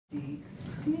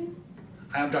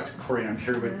I'm Dr. Corey, and I'm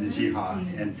here with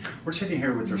Naziha, and we're sitting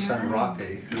here with her son,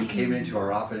 Rafi, who came into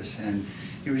our office, and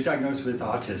he was diagnosed with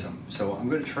autism. So I'm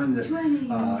going to turn the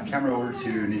camera over to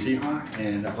Naziha,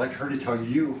 and I'd like her to tell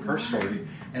you her story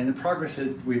and the progress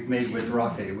that we've made with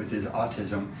Rafi, with his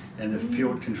autism, and the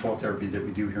field control therapy that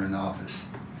we do here in the office.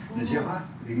 Naziha,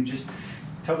 if you can just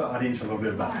tell the audience a little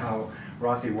bit about how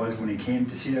Rafi was when he came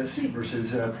to see us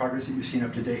versus progress that you've seen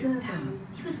up to date.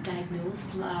 He was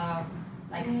diagnosed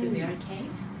like a severe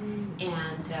case,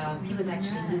 and he was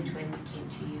actually moved when we came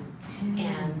to you,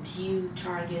 and you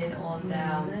targeted all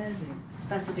the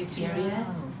specific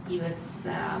areas he was,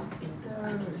 he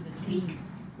was weak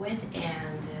with,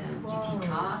 and you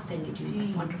detoxed and you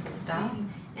do wonderful stuff,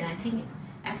 and I think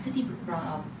FCT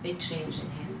brought a big change in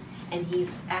him, and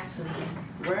he's actually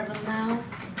verbal now.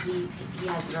 He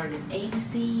has learned his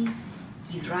ABCs,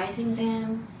 he's writing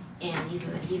them, and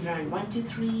he learned 1, 2,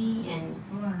 3,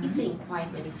 and he's saying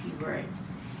quite many few words,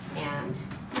 and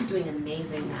he's doing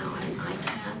amazing now, and I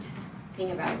can't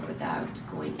think about it without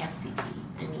going FCT.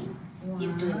 I mean,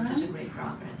 he's doing such a great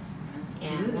progress,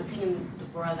 and nothing in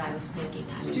the world I was thinking,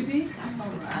 that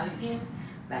would help him,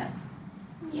 but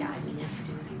yeah, I mean, FCT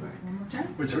really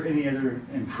worked. Was there any other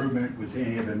improvement with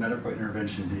any of the medical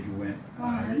interventions that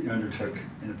you undertook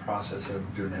in the process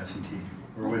of doing the FCT?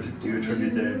 Or was it, do you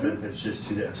attribute the benefits just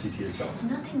to the FCT itself?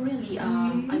 Nothing really.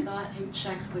 I got him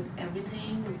checked with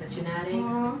everything, with the genetics,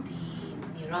 with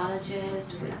the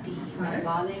neurologist, with the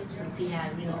metabolic, since he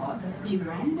had renal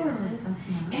tuberculosis.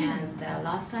 And the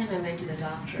last time I went to the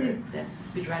doctor, the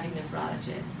pediatric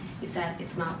nephrologist, he said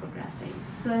it's not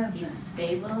progressing. He's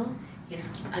stable. He's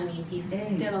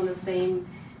still on the same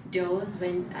dose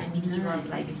when, he was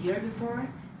like a year before.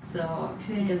 So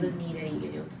he doesn't need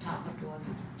any, top-up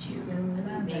dose to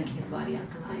make his body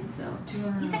alkaline. So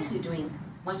he's actually doing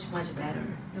much better.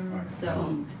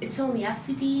 So it's only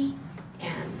FCT,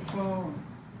 and it's done.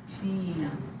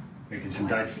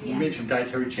 Made some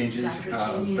dietary changes,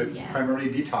 but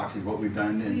primarily detox is what we've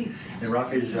done. And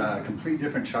Rafi is a completely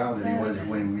different child than he was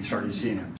when we started seeing him.